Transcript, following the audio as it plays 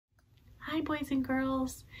Hi, boys and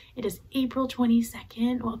girls. It is April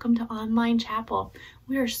 22nd. Welcome to Online Chapel.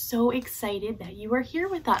 We are so excited that you are here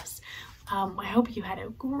with us. I hope you had a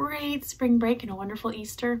great spring break and a wonderful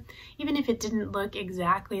Easter, even if it didn't look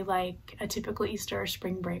exactly like a typical Easter or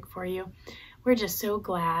spring break for you. We're just so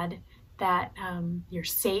glad that you're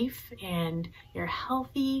safe and you're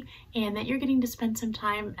healthy and that you're getting to spend some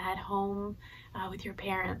time at home with your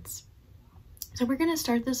parents. So we're going to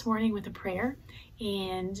start this morning with a prayer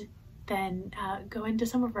and then go into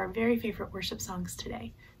some of our very favorite worship songs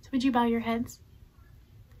today. So would you bow your heads?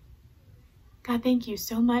 God, thank you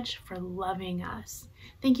so much for loving us.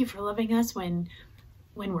 Thank you for loving us when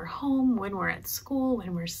we're home, when we're at school,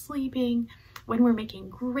 when we're sleeping, when we're making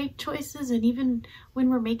great choices, and even when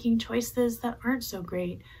we're making choices that aren't so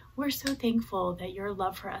great. We're so thankful that your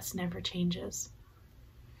love for us never changes.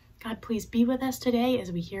 God, please be with us today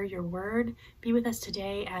as we hear your word. Be with us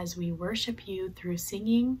today as we worship you through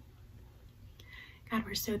singing. God,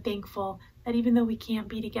 we're so thankful that even though we can't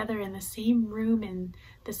be together in the same room in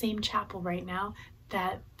the same chapel right now,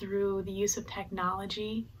 that through the use of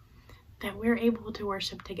technology, that we're able to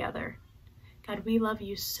worship together. God, we love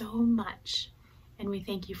you so much, and we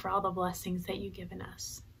thank you for all the blessings that you've given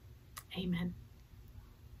us. Amen.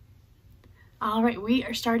 All right, we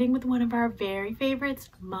are starting with one of our very favorites,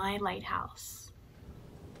 My Lighthouse.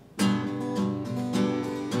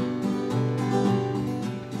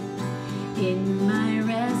 In my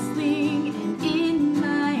wrestling and in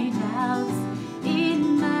my doubts,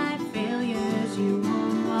 in my failures, you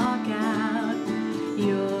won't walk out.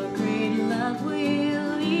 Your great love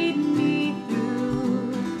will lead me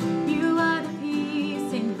through. You are the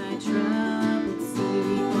peace in my troubled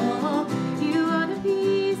sea. Oh, you are the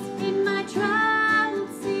peace in my troubled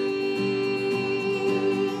sea.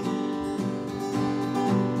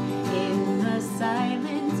 In the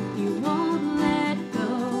silence, you won't let go.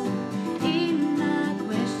 In the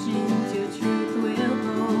questions, your truth will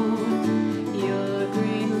hold. Your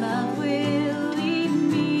great love will lead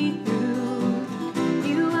me through.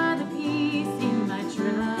 You are the peace in my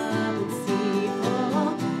troubled sea.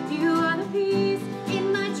 Oh, you are the peace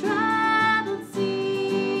in my troubled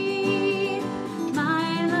sea.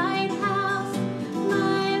 My lighthouse,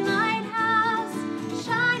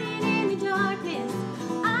 shining in the darkness,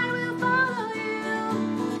 I will follow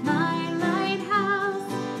you. My lighthouse,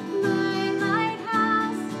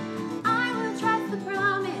 I will trust the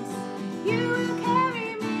promise. You will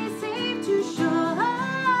carry me safe to shore,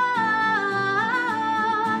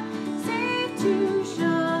 safe to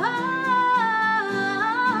shore,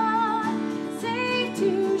 safe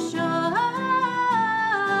to shore,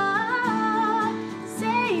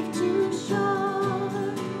 safe to shore.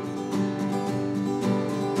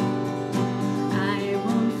 I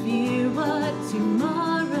won't fear what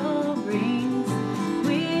tomorrow brings.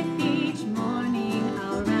 With each morning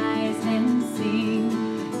I'll rise and sing.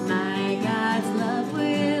 My God's love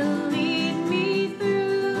will lead me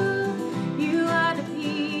through. You are the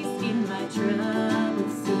peace in my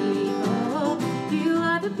troubled sea. Oh, you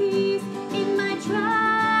are the peace in my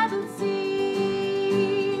troubled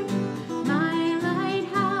sea. My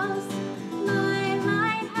lighthouse,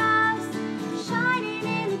 shining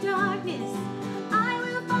in the darkness, I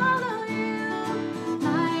will follow you.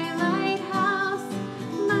 My lighthouse,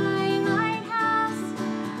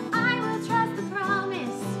 I will trust the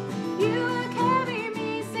promise. You will carry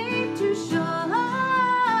me safe to shore,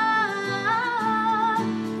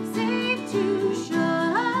 safe to shore,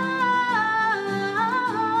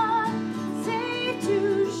 safe to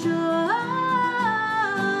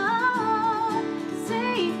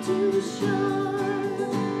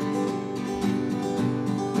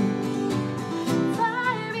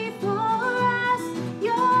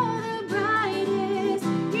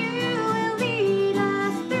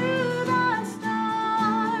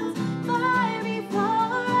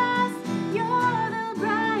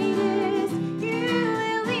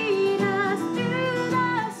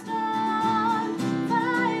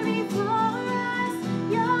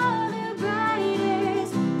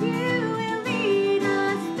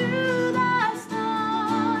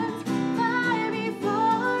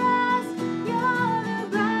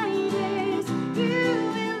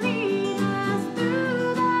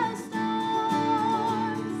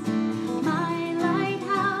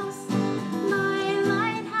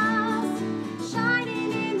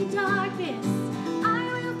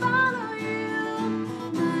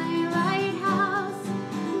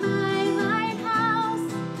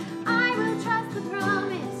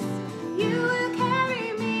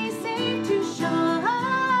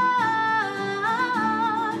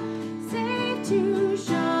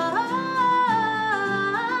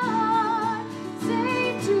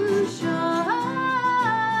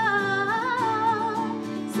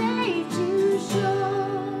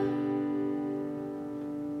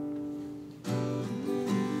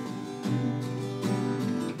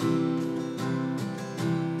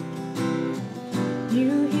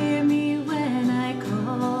You hear me when I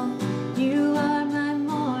call. You are my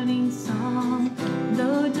morning song.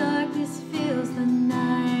 Though darkness fills the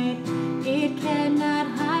night, it cannot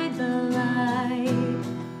hide the light.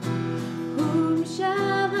 Whom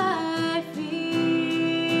shall I fear?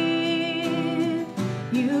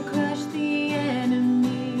 You crush the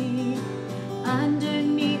enemy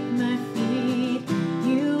underneath my feet.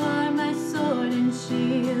 You are my sword and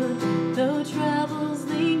shield, though troubles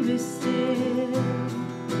linger still.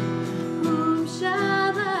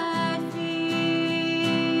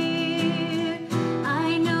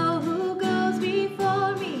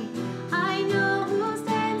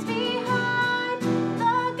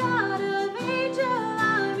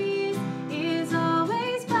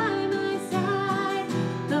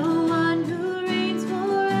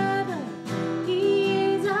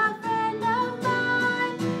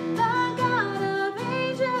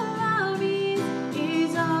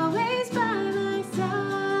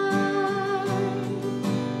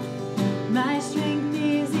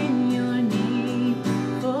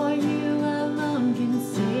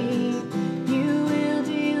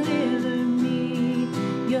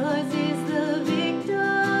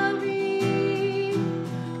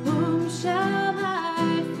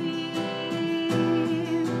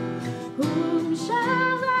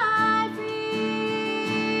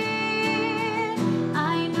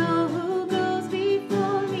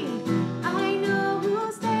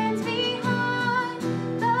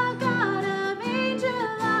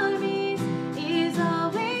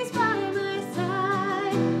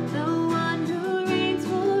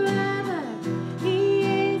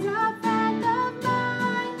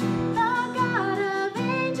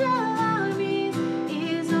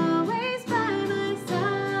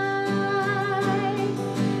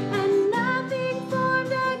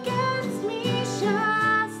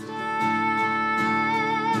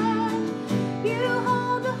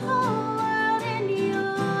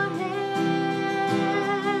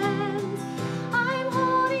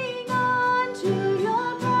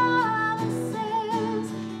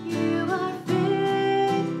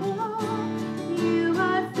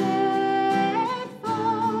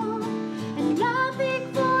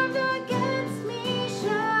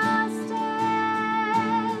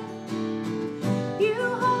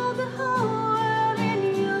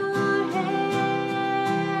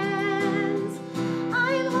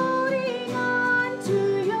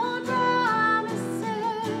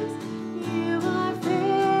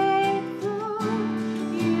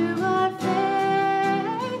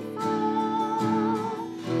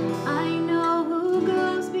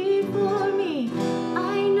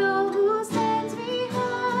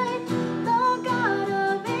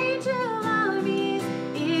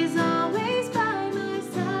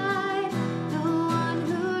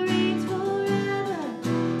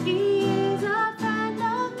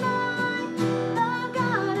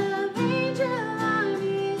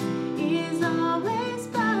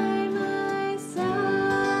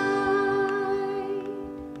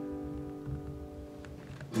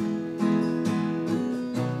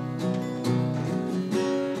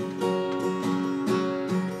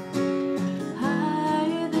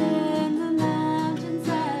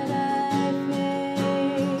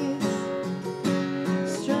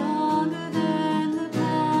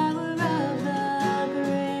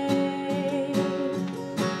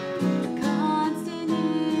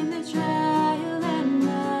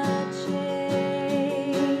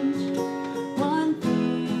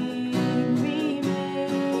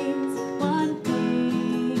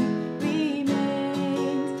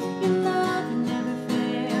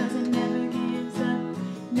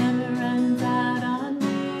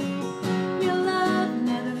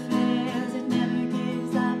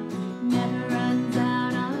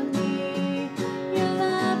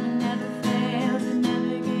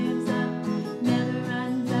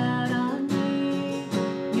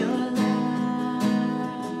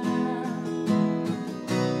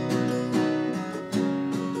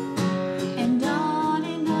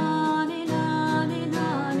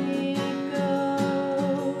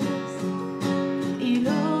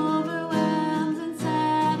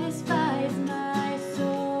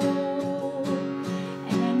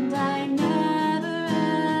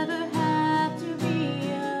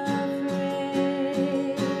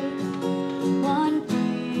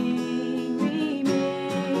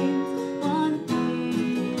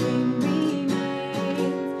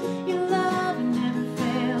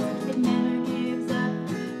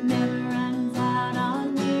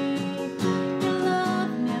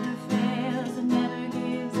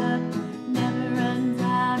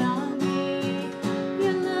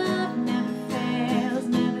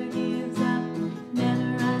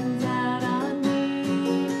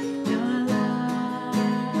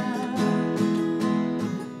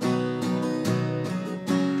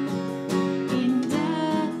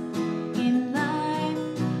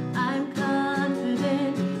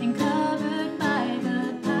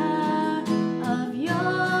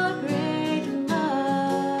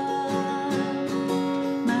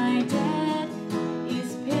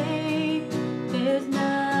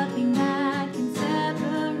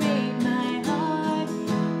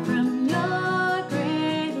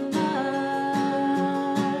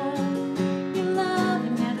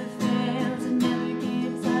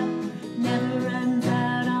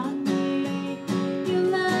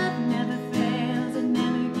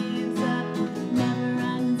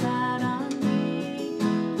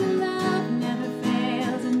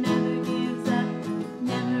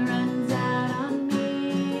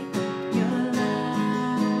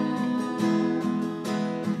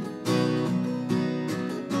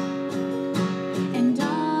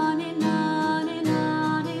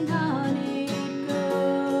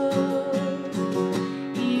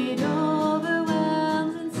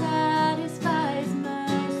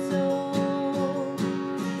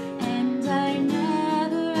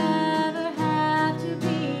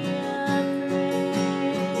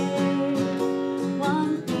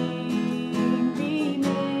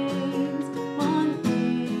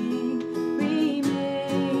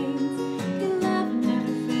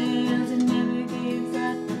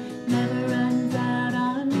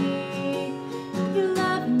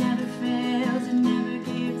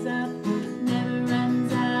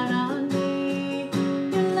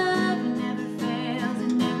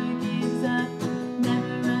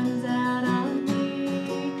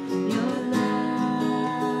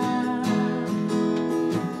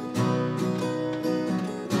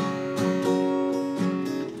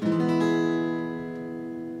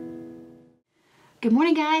 Good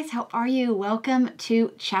morning, guys. How are you? Welcome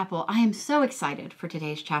to chapel. I am so excited for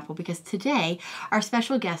today's chapel because today our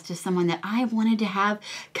special guest is someone that I wanted to have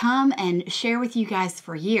come and share with you guys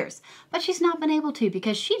for years, but she's not been able to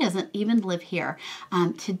because she doesn't even live here.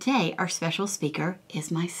 Today, our special speaker is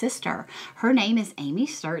my sister. Her name is Amy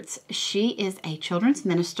Stertz. She is a children's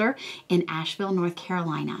minister in Asheville, North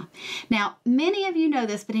Carolina. Now, many of you know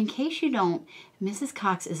this, but in case you don't, Mrs.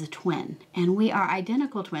 Cox is a twin, and we are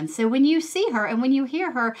identical twins. So when you see her and when you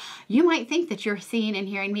hear her, you might think that you're seeing and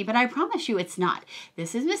hearing me, but I promise you it's not.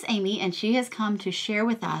 This is Miss Amy, and she has come to share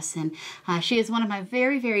with us, and she is one of my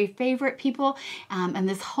very, very favorite people on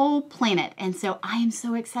this whole planet. And so I am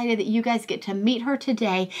so excited that you guys get to meet her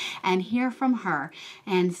today and hear from her.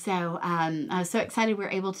 And so I was so excited we were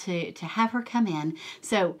able to have her come in.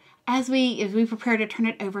 So as we prepare to turn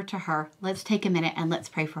it over to her, let's take a minute and let's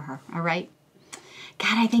pray for her, all right?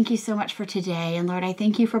 God, I thank you so much for today. And Lord, I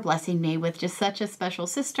thank you for blessing me with just such a special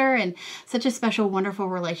sister and such a special, wonderful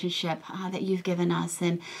relationship that you've given us.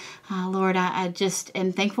 And Lord, I just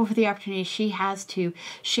am thankful for the opportunity she has to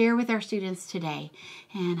share with our students today.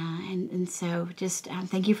 And so just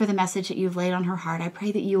thank you for the message that you've laid on her heart. I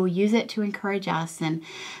pray that you will use it to encourage us and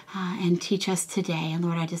teach us today. And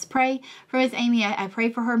Lord, I just pray for Miss Amy. I pray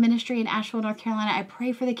for her ministry in Asheville, North Carolina. I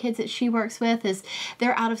pray for the kids that she works with as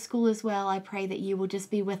they're out of school as well. I pray that you will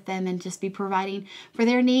just be with them and just be providing for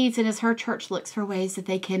their needs. And as her church looks for ways that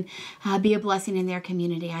they can be a blessing in their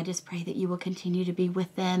community, I just pray that you will continue to be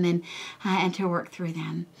with them and to work through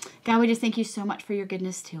them. God, we just thank you so much for your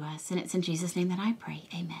goodness to us. And it's in Jesus' name that I pray.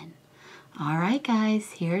 Amen. All right,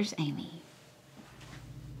 guys, here's Amy.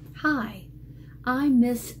 Hi, I'm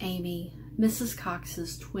Miss Amy, Mrs.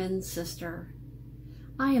 Cox's twin sister.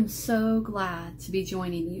 I am so glad to be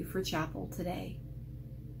joining you for chapel today.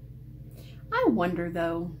 I wonder,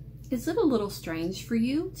 though, is it a little strange for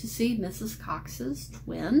you to see Mrs. Cox's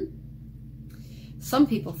twin? Some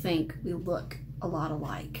people think we look a lot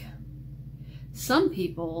alike. Some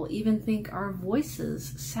people even think our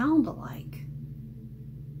voices sound alike.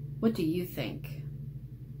 What do you think?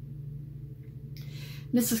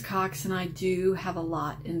 Mrs. Cox and I do have a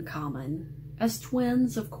lot in common. As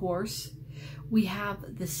twins, of course, we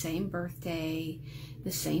have the same birthday,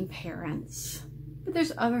 the same parents, but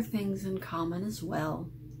there's other things in common as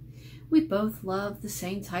well. We both love the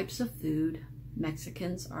same types of food.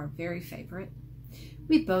 Mexicans are our very favorite.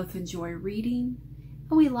 We both enjoy reading,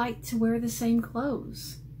 and we like to wear the same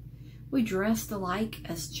clothes. We dressed alike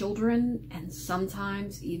as children, and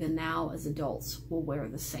sometimes, even now as adults, we'll wear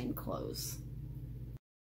the same clothes.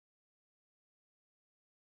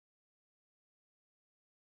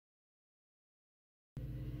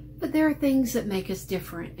 But there are things that make us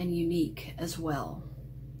different and unique as well.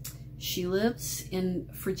 She lives in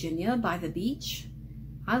Virginia by the beach.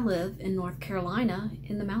 I live in North Carolina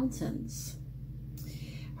in the mountains.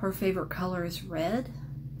 Her favorite color is red.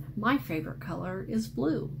 My favorite color is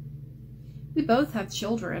blue. We both have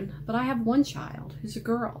children, but I have one child who's a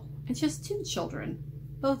girl and just two children,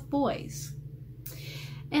 both boys.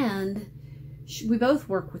 And we both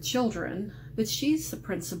work with children, but she's the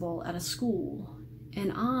principal at a school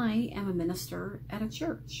and I am a minister at a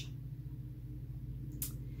church.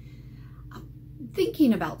 I'm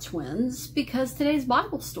thinking about twins because today's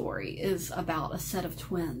Bible story is about a set of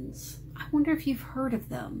twins. I wonder if you've heard of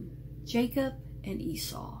them, Jacob and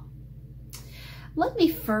Esau. Let me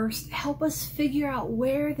first help us figure out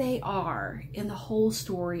where they are in the whole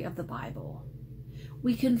story of the Bible.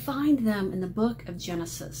 We can find them in the book of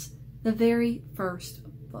Genesis, the very first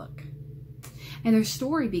book. And their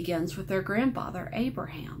story begins with their grandfather,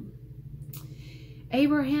 Abraham.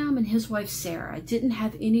 Abraham and his wife, Sarah, didn't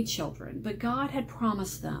have any children, but God had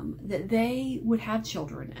promised them that they would have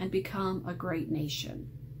children and become a great nation.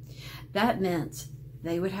 That meant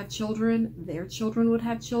they would have children, their children would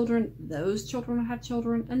have children, those children would have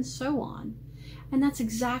children, and so on. And that's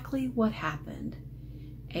exactly what happened.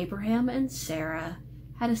 Abraham and Sarah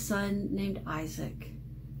had a son named Isaac,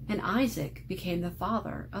 and Isaac became the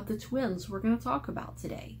father of the twins we're going to talk about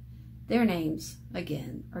today. Their names,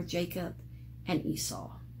 again, are Jacob and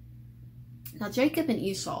Esau. Now, Jacob and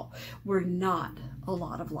Esau were not a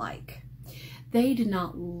lot alike. They did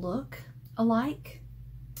not look alike.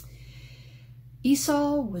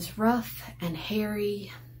 Esau was rough and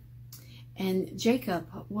hairy, and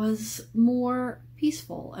Jacob was more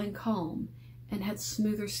peaceful and calm and had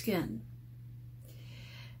smoother skin.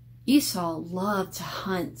 Esau loved to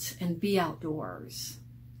hunt and be outdoors.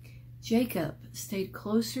 Jacob stayed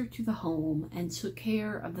closer to the home and took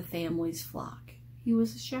care of the family's flock. He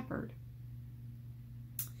was a shepherd.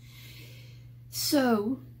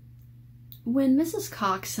 So, when Mrs.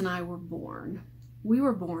 Cox and I were born, We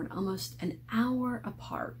were born almost an hour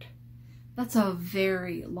apart. That's a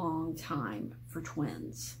very long time for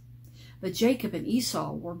twins. But Jacob and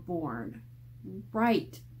Esau were born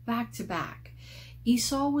right back to back.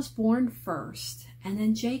 Esau was born first, and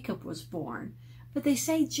then Jacob was born. But they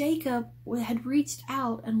say Jacob had reached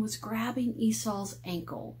out and was grabbing Esau's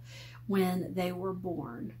ankle when they were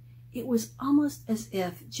born. It was almost as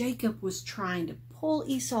if Jacob was trying to pull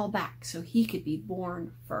Esau back so he could be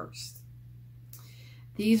born first.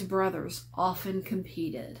 These brothers often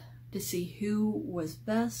competed to see who was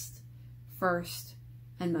best, first,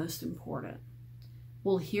 and most important.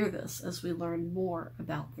 We'll hear this as we learn more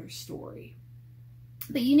about their story.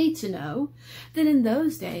 But you need to know that in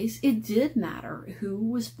those days, it did matter who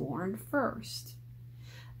was born first.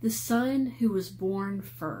 The son who was born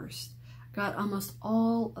first got almost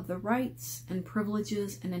all of the rights and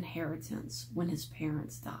privileges and inheritance when his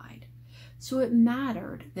parents died. So it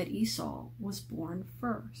mattered that Esau was born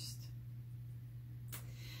first.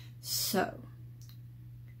 So,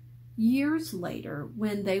 years later,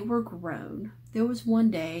 when they were grown, there was one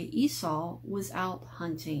day Esau was out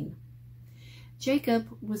hunting. Jacob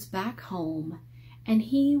was back home, and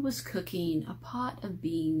he was cooking a pot of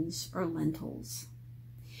beans or lentils.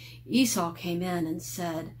 Esau came in and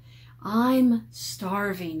said, "I'm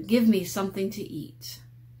starving. Give me something to eat."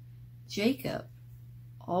 Jacob,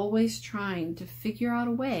 always trying to figure out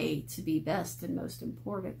a way to be best and most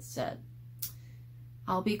important, said,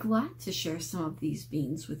 "I'll be glad to share some of these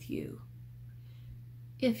beans with you,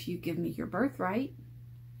 if you give me your birthright,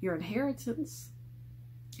 your inheritance."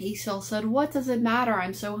 Esau said, "What does it matter?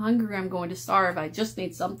 I'm so hungry I'm going to starve. I just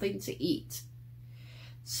need something to eat."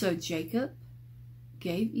 So Jacob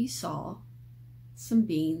gave Esau some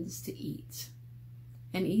beans to eat,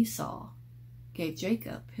 and Esau gave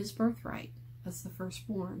Jacob his birthright as the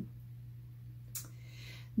firstborn.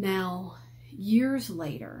 Now, years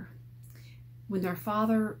later, when their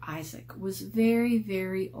father Isaac was very,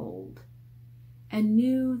 very old and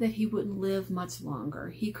knew that he wouldn't live much longer,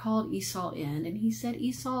 he called Esau in and he said,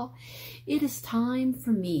 "Esau, it is time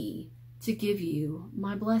for me to give you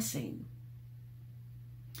my blessing.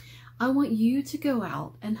 I want you to go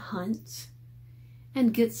out and hunt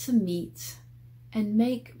and get some meat and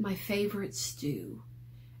make my favorite stew.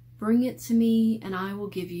 Bring it to me and I will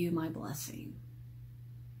give you my blessing."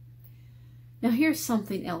 Now here's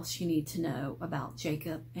something else you need to know about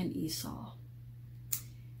Jacob and Esau.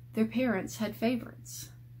 Their parents had favorites.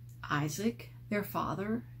 Isaac, their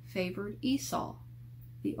father, favored Esau,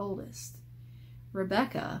 the oldest.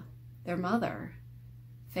 Rebekah, their mother,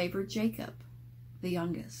 favored Jacob, the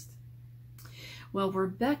youngest. Well,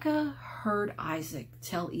 Rebekah heard Isaac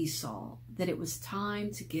tell Esau that it was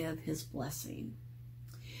time to give his blessing.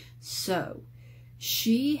 So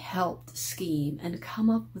she helped scheme and come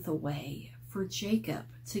up with a way for Jacob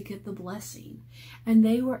to get the blessing, and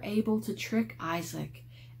they were able to trick Isaac,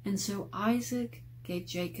 and so Isaac gave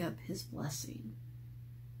Jacob his blessing.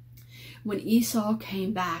 When Esau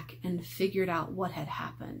came back and figured out what had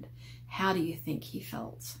happened, how do you think he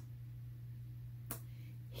felt?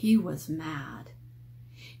 He was mad.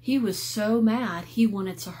 He was so mad he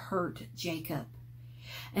wanted to hurt Jacob.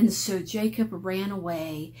 And so Jacob ran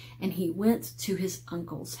away and he went to his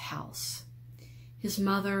uncle's house, his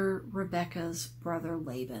mother Rebekah's brother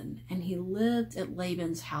Laban, and he lived at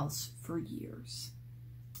Laban's house for years.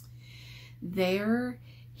 There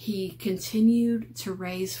he continued to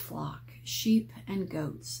raise flock, sheep and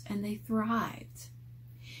goats, and they thrived.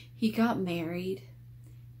 He got married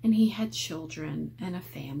and he had children and a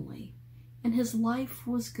family, and his life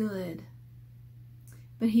was good.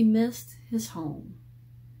 But he missed his home,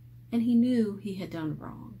 and he knew he had done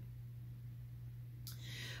wrong.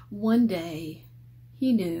 One day,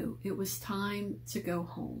 he knew it was time to go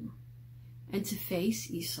home and to face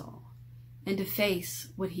Esau and to face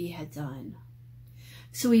what he had done.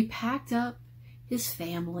 So he packed up his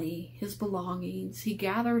family, his belongings, he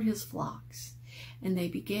gathered his flocks, and they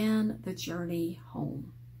began the journey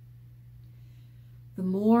home. The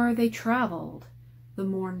more they traveled, the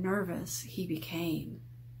more nervous he became.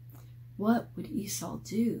 What would Esau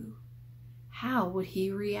do? How would he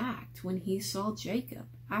react when he saw Jacob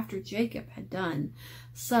after Jacob had done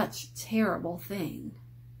such terrible thing?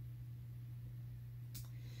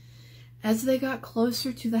 As they got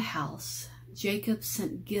closer to the house, Jacob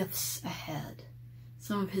sent gifts ahead,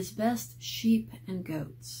 some of his best sheep and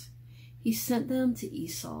goats. He sent them to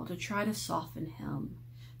Esau to try to soften him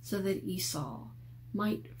so that Esau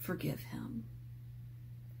might forgive him.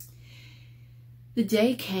 The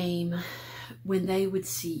day came when they would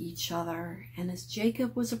see each other, and as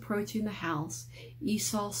Jacob was approaching the house,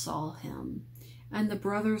 Esau saw him, and the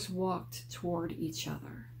brothers walked toward each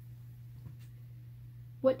other.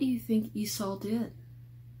 What do you think Esau did?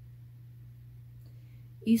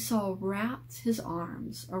 Esau wrapped his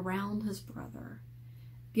arms around his brother,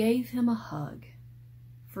 gave him a hug,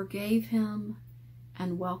 forgave him,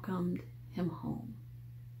 and welcomed him home.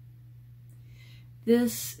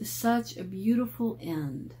 This is such a beautiful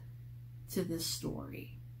end to this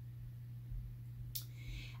story.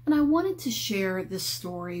 And I wanted to share this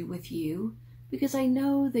story with you because I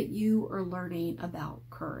know that you are learning about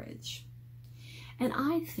courage. And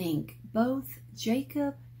I think both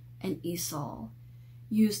Jacob and Esau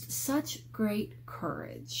used such great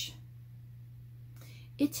courage.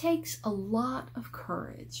 It takes a lot of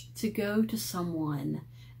courage to go to someone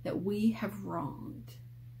that we have wronged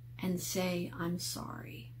and say, I'm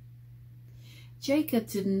sorry. Jacob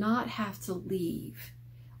did not have to leave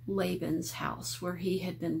Laban's house where he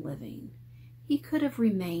had been living. He could have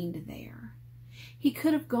remained there. He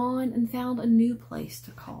could have gone and found a new place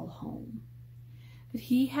to call home. But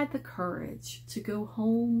he had the courage to go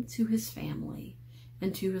home to his family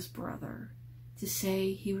and to his brother to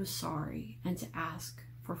say he was sorry and to ask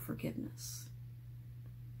for forgiveness.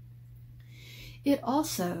 It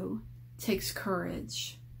also takes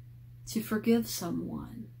courage to forgive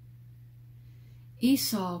someone.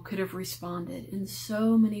 Esau could have responded in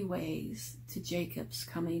so many ways to Jacob's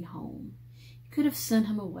coming home. He could have sent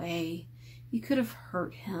him away. He could have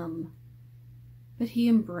hurt him. But he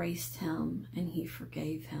embraced him and he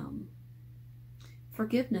forgave him.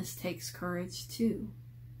 Forgiveness takes courage too.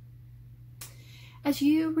 As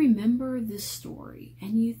you remember this story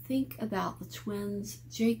and you think about the twins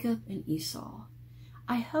Jacob and Esau,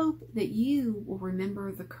 I hope that you will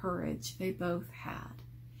remember the courage they both had.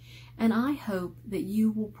 And I hope that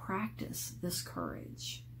you will practice this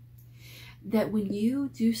courage. That when you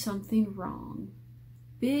do something wrong,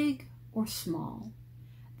 big or small,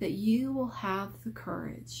 that you will have the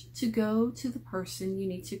courage to go to the person you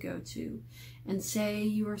need to go to and say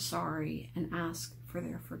you are sorry and ask for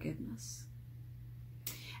their forgiveness.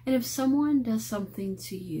 And if someone does something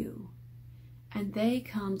to you and they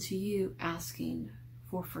come to you asking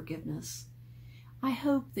for forgiveness, I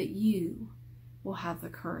hope that you will have the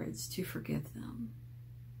courage to forgive them.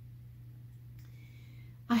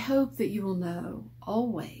 I hope that you will know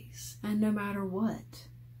always and no matter what,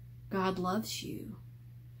 God loves you.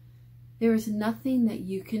 There is nothing that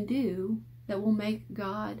you can do that will make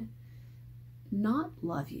God not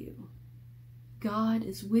love you. God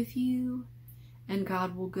is with you, and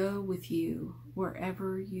God will go with you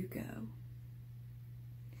wherever you go.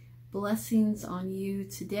 Blessings on you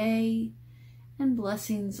today, and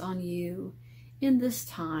blessings on you in this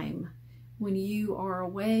time when you are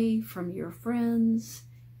away from your friends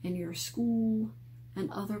and your school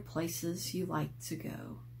and other places you like to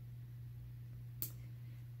go.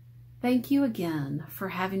 Thank you again for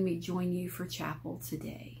having me join you for chapel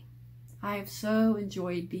today. I have so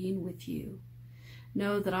enjoyed being with you.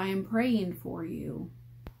 Know that I am praying for you.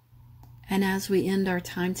 And as we end our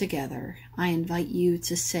time together, I invite you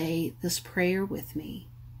to say this prayer with me.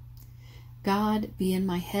 God, be in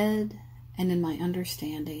my head and in my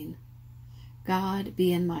understanding. God,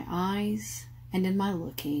 be in my eyes and in my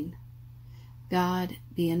looking. God,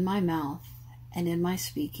 be in my mouth and in my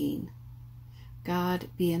speaking. God,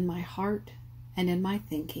 be in my heart and in my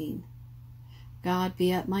thinking. God,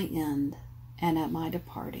 be at my end and at my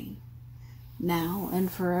departing, now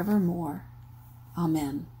and forevermore.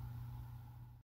 Amen.